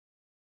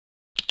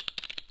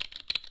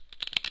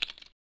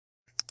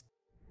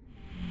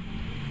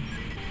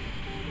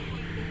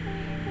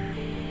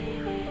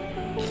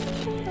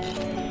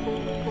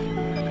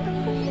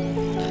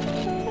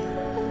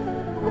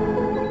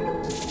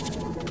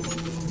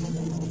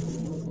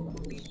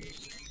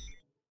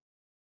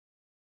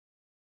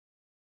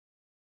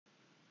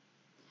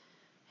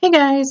Hey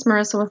guys,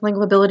 Marissa with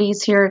Lingual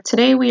Abilities here.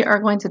 Today we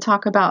are going to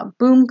talk about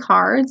boom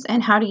cards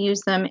and how to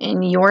use them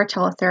in your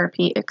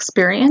teletherapy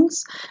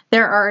experience.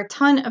 There are a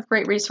ton of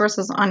great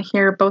resources on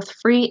here, both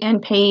free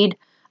and paid,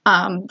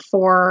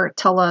 for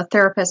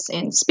teletherapists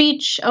in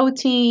speech,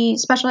 OT,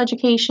 special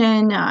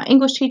education,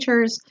 English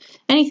teachers,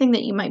 anything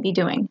that you might be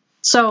doing.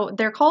 So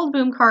they're called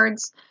boom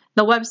cards.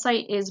 The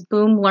website is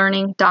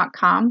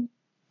boomlearning.com,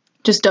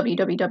 just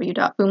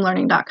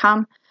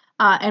www.boomlearning.com.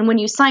 And when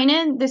you sign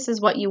in, this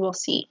is what you will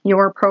see,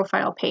 your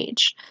profile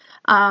page.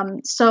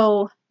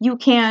 So you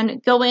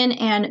can go in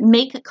and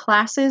make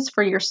classes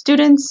for your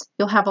students.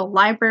 You'll have a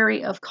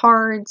library of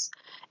cards,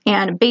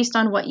 and based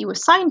on what you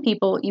assign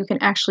people, you can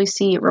actually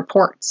see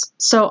reports.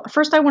 So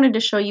first I wanted to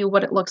show you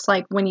what it looks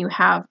like when you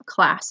have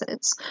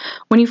classes.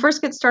 When you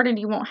first get started,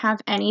 you won't have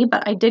any,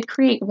 but I did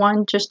create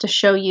one just to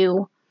show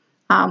you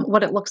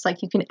what it looks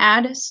like. You can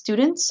add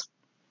students.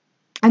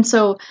 And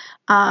so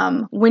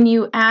when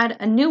you add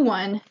a new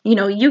one,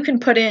 you can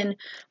put in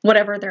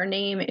whatever their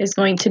name is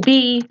going to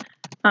be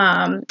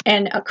and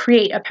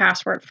create a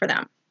password for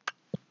them.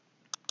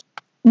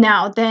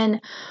 Now,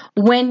 then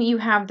when you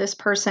have this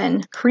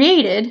person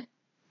created,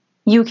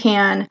 you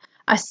can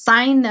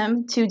assign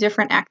them to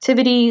different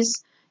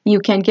activities. You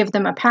can give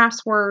them a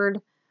password.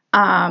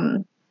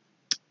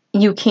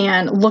 You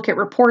can look at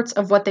reports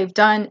of what they've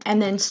done,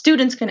 and then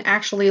students can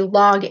actually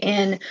log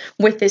in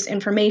with this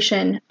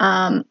information.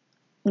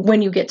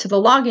 When you get to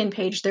the login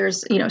page,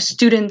 there's,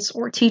 students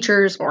or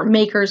teachers or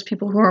makers,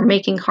 people who are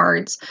making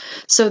cards,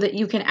 so that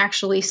you can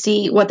actually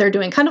see what they're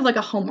doing, kind of like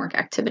a homework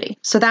activity.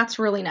 So that's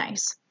really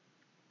nice.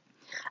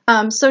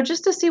 So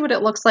just to see what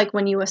it looks like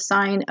when you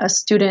assign a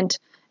student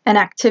an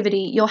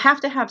activity, you'll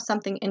have to have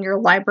something in your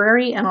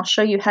library, and I'll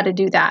show you how to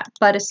do that.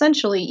 But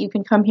essentially, you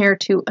can come here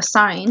to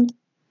assign,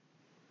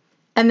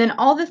 and then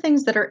all the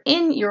things that are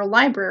in your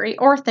library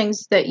or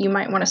things that you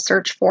might want to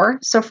search for.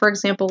 So for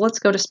example, let's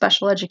go to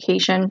special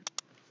education.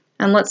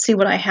 And let's see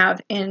what I have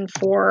in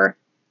for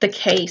the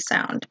K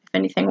sound, if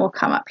anything will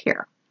come up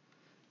here.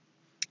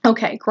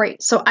 Okay,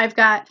 great. So I've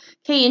got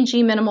K and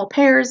G minimal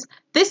pairs.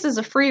 This is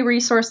a free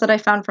resource that I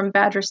found from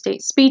Badger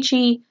State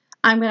Speechy.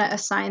 I'm going to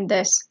assign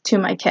this to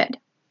my kid.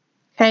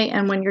 Okay,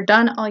 and when you're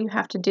done, all you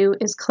have to do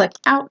is click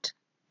out.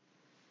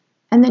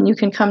 And then you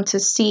can come to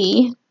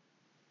see,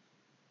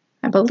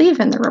 I believe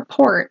in the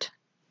report,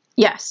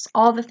 yes,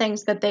 all the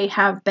things that they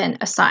have been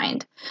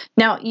assigned.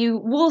 Now, you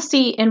will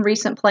see in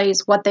recent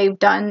plays what they've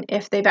done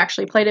if they've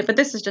actually played it, but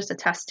this is just a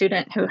test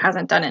student who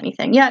hasn't done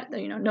anything yet.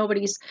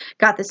 Nobody's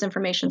got this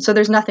information, so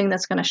there's nothing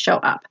that's going to show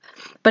up.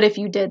 But if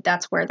you did,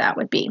 that's where that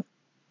would be.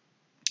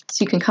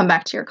 So you can come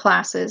back to your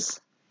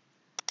classes,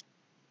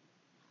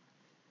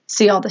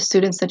 see all the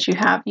students that you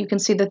have. You can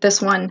see that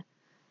this one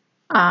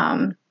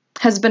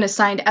has been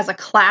assigned as a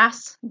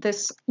class,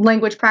 this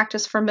language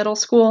practice for middle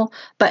school,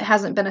 but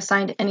hasn't been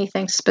assigned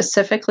anything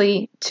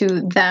specifically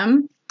to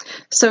them.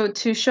 So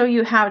to show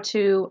you how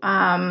to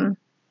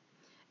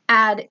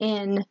add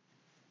in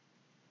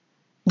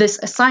this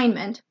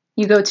assignment,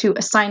 you go to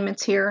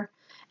assignments here,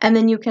 and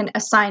then you can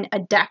assign a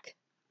deck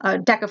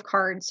of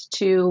cards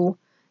to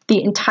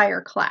the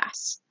entire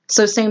class.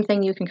 So same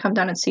thing, you can come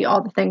down and see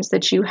all the things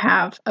that you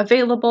have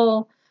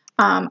available.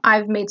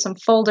 I've made some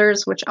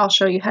folders, which I'll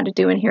show you how to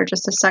do in here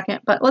just a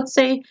second. But let's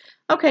say,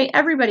 okay,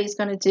 everybody's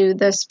going to do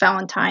this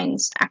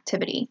Valentine's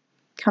activity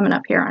coming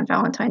up here on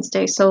Valentine's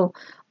Day. So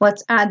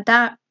let's add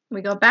that.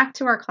 We go back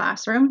to our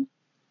classroom.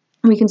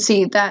 We can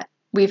see that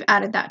we've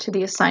added that to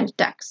the assigned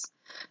decks.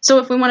 So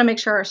if we want to make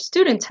sure our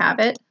students have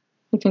it,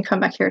 we can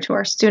come back here to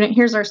our student.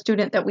 Here's our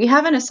student that we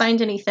haven't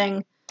assigned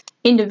anything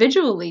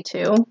individually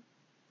to,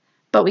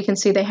 but we can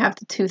see they have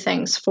the two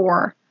things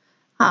for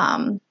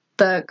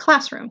the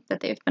classroom that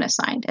they've been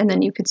assigned, and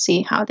then you could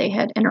see how they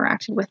had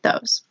interacted with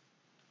those.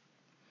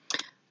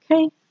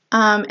 Okay,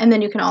 and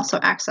then you can also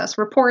access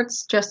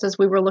reports, just as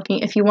we were looking.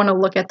 If you want to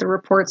look at the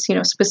reports,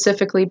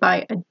 specifically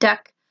by a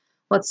deck,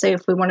 let's say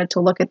if we wanted to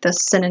look at this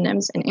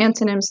synonyms and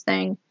antonyms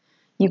thing,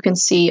 you can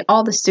see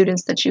all the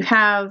students that you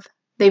have.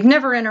 They've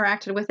never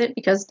interacted with it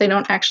because they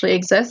don't actually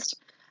exist,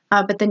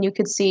 but then you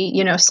could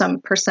see, some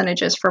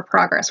percentages for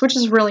progress, which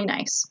is really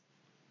nice.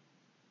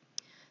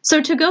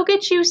 So to go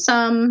get you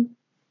some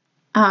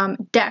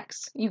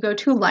decks, you go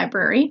to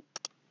library,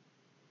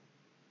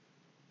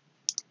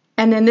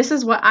 and then this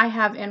is what I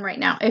have in right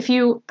now. If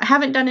you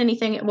haven't done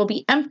anything, it will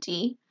be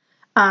empty,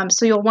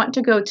 so you'll want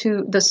to go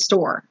to the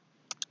store.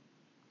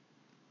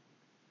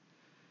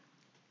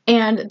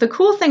 And the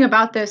cool thing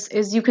about this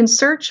is you can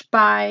search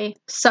by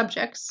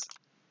subjects,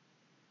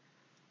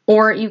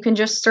 or you can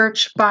just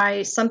search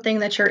by something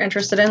that you're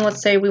interested in.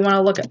 Let's say we want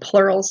to look at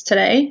plurals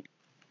today,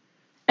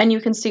 and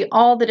you can see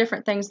all the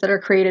different things that are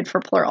created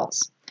for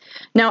plurals.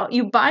 Now,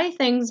 you buy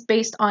things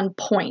based on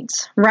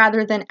points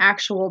rather than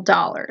actual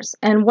dollars.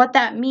 And what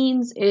that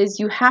means is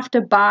you have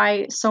to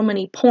buy so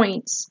many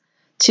points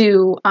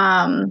to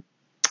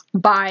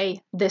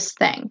buy this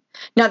thing.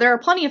 Now, there are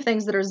plenty of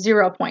things that are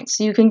 0 points,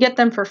 so you can get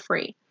them for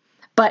free.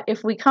 But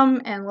if we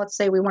come and let's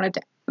say we wanted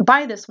to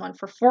buy this one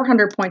for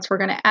 400 points, we're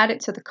going to add it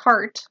to the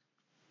cart,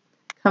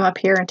 come up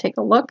here and take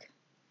a look.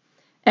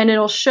 and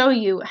it'll show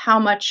you how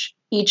much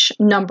each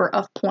number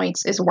of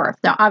points is worth.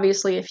 Now,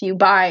 obviously, if you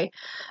buy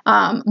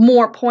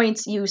more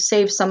points, you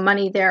save some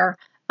money there,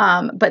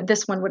 but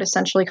this one would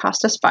essentially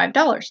cost us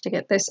 $5 to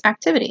get this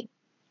activity.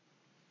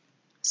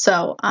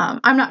 So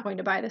I'm not going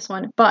to buy this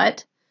one,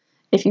 but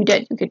if you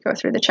did, you could go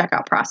through the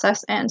checkout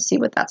process and see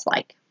what that's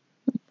like,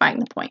 buying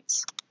the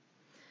points.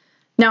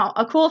 Now,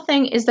 a cool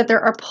thing is that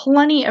there are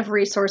plenty of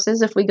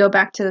resources, if we go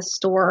back to the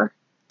store,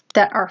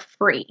 that are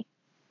free.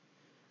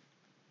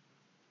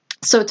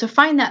 So to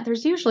find that,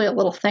 there's usually a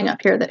little thing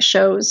up here that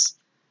shows,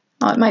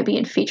 it might be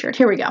in featured.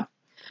 Here we go.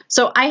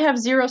 So I have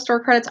 0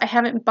 store credits. I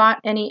haven't bought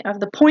any of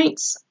the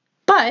points,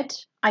 but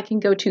I can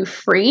go to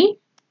free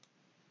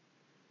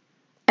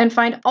and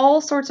find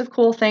all sorts of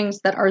cool things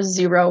that are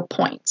 0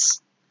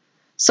 points.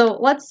 So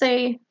let's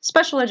say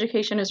special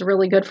education is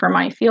really good for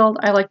my field.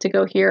 I like to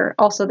go here.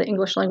 Also, the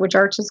English language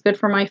arts is good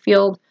for my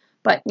field,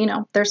 but you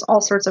know, there's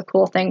all sorts of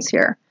cool things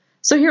here.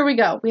 So here we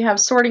go. We have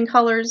sorting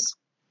colors.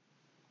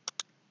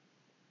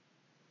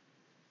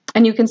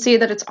 And you can see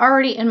that it's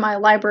already in my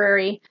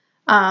library.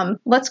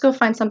 Let's go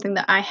find something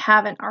that I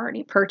haven't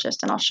already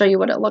purchased, and I'll show you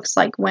what it looks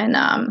like when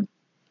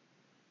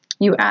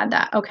you add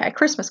that. Okay,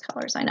 Christmas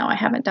colors. I know I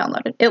haven't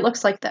downloaded. It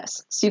looks like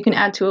this. So you can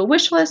add to a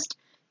wish list.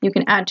 You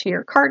can add to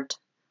your cart,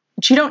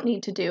 which you don't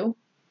need to do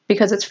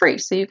because it's free.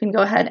 So you can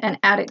go ahead and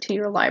add it to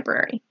your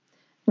library.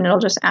 And it'll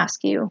just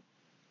ask you,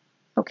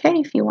 okay,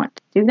 if you want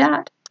to do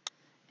that,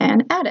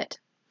 and add it.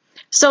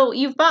 So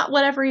you've bought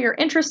whatever you're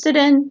interested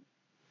in.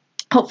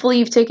 Hopefully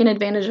you've taken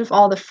advantage of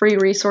all the free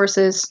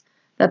resources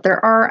that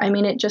there are. I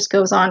mean, it just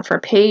goes on for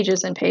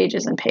pages and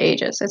pages and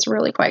pages. It's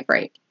really quite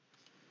great.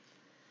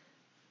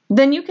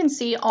 Then you can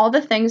see all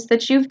the things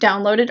that you've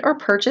downloaded or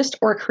purchased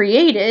or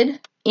created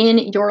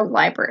in your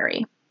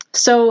library.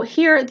 So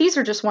here, these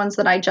are just ones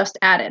that I just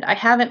added. I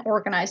haven't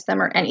organized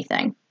them or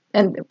anything.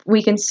 And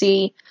we can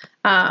see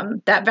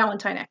that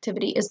Valentine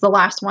activity is the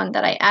last one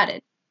that I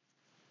added.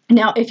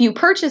 Now, if you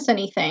purchase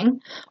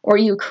anything or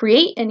you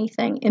create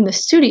anything in the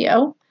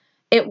studio,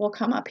 it will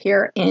come up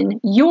here in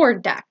your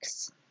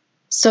decks.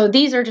 So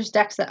these are just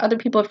decks that other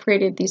people have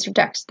created. These are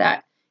decks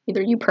that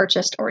either you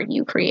purchased or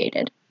you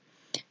created.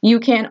 You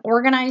can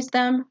organize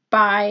them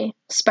by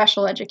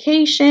special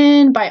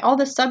education, by all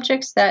the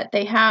subjects that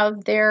they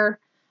have there,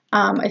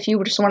 if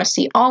you just want to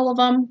see all of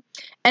them.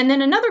 And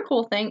then another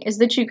cool thing is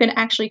that you can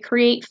actually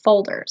create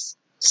folders.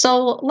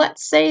 So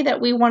let's say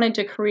that we wanted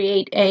to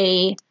create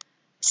a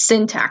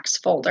syntax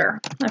folder.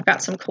 I've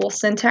got some cool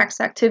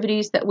syntax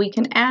activities that we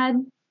can add.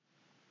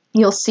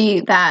 You'll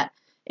see that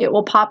it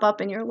will pop up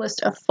in your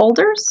list of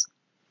folders.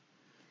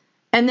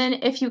 And then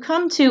if you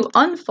come to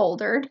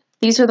unfoldered,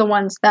 these are the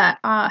ones that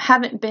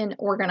haven't been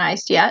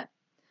organized yet.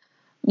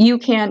 You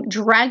can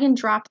drag and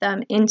drop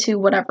them into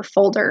whatever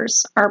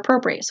folders are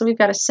appropriate. So we've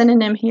got a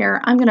synonym here.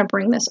 I'm going to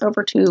bring this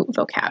over to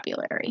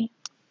vocabulary.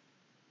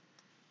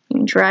 You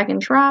can drag and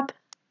drop,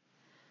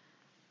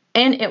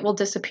 and it will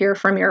disappear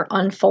from your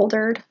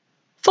unfoldered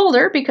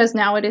folder because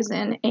now it is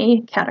in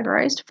a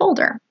categorized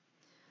folder.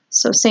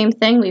 So same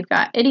thing, we've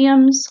got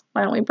idioms.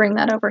 Why don't we bring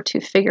that over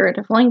to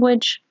figurative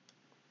language?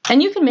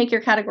 And you can make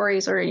your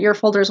categories or your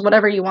folders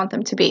whatever you want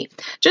them to be,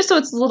 just so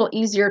it's a little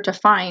easier to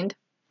find.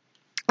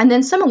 And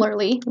then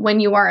similarly, when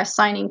you are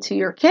assigning to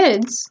your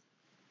kids,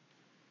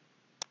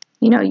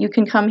 you know, you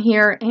can come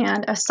here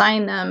and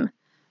assign them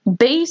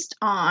based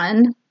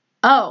on,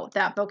 oh,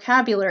 that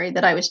vocabulary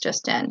that I was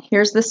just in.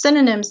 Here's the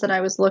synonyms that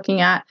I was looking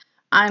at.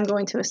 I'm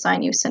going to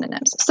assign you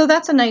synonyms. So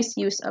that's a nice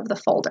use of the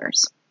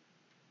folders.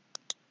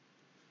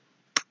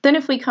 Then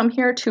if we come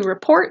here to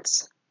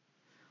reports,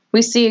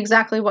 we see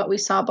exactly what we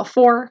saw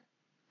before.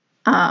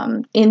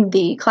 In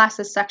the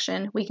classes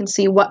section, we can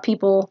see what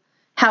people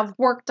have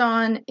worked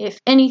on, if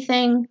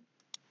anything.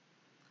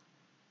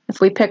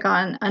 If we pick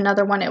on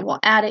another one, it will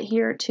add it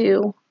here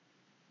to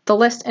the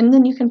list, and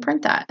then you can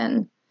print that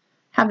and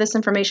have this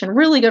information.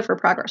 Really good for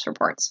progress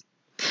reports.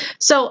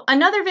 So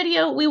another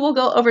video, we will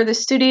go over the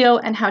studio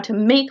and how to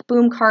make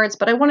boom cards,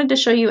 but I wanted to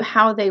show you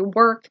how they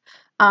work.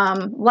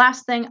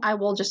 Last thing, I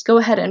will just go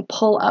ahead and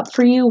pull up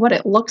for you what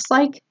it looks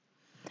like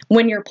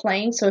when you're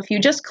playing. So if you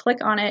just click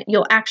on it,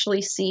 you'll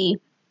actually see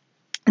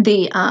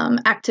the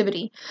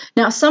activity.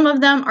 Now, some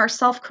of them are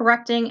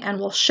self-correcting and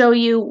will show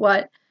you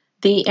what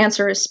the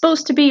answer is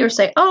supposed to be or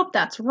say, oh,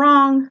 that's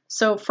wrong.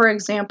 So for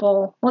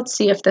example, let's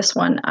see if this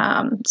one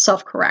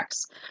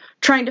self-corrects.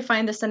 Trying to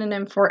find the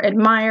synonym for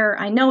admire.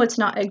 I know it's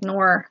not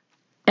ignore,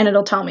 and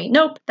it'll tell me,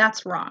 nope,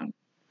 that's wrong.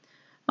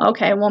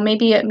 Okay, well,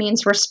 maybe it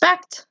means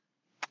respect,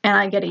 and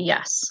I get a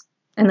yes.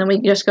 And then we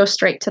just go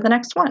straight to the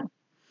next one.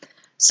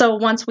 So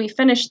once we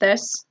finish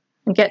this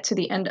and get to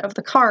the end of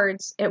the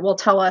cards, it will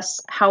tell us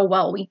how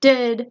well we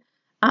did.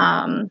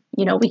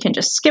 You know, we can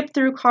just skip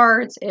through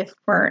cards if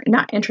we're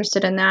not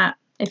interested in that.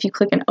 If you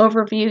click an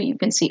overview, you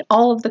can see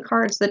all of the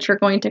cards that you're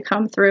going to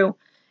come through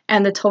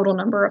and the total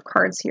number of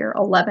cards here,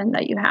 11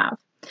 that you have.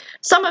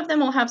 Some of them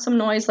will have some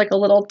noise like a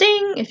little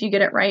ding if you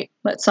get it right,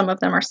 but some of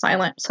them are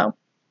silent. So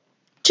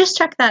just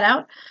check that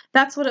out.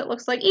 That's what it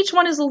looks like. Each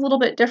one is a little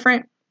bit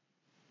different.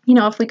 You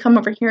know, if we come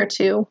over here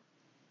to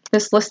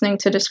this listening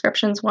to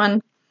descriptions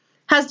one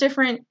has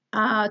different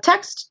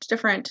text,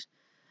 different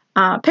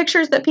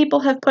pictures that people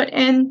have put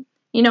in,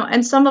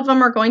 and some of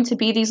them are going to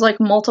be these like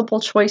multiple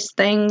choice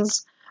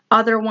things.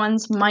 Other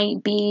ones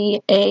might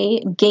be a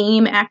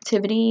game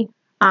activity.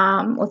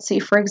 Let's see,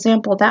 for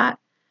example, that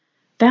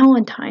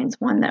Valentine's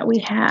one that we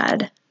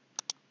had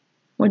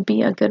would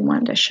be a good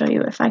one to show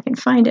you if I can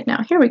find it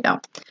now. Here we go.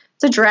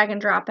 It's a drag and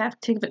drop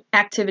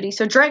activity.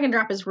 So drag and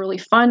drop is really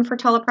fun for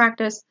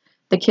telepractice.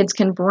 The kids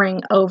can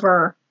bring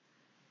over,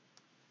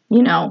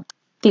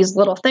 these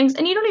little things,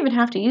 and you don't even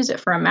have to use it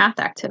for a math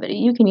activity.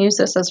 You can use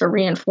this as a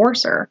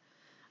reinforcer,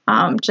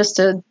 just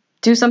to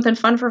do something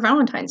fun for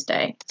Valentine's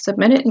Day.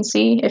 Submit it and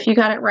see if you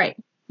got it right.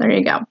 There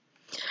you go.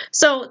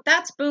 So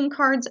that's Boom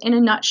Cards in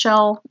a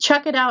nutshell.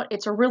 Check it out.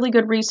 It's a really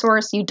good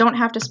resource. You don't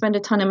have to spend a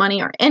ton of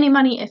money or any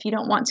money if you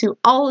don't want to.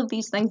 All of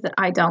these things that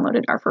I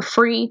downloaded are for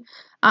free.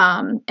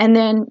 And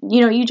then,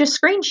 you just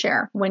screen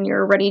share when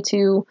you're ready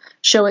to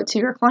show it to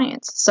your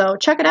clients. So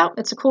check it out.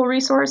 It's a cool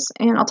resource,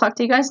 and I'll talk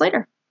to you guys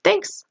later.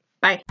 Thanks.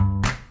 Bye.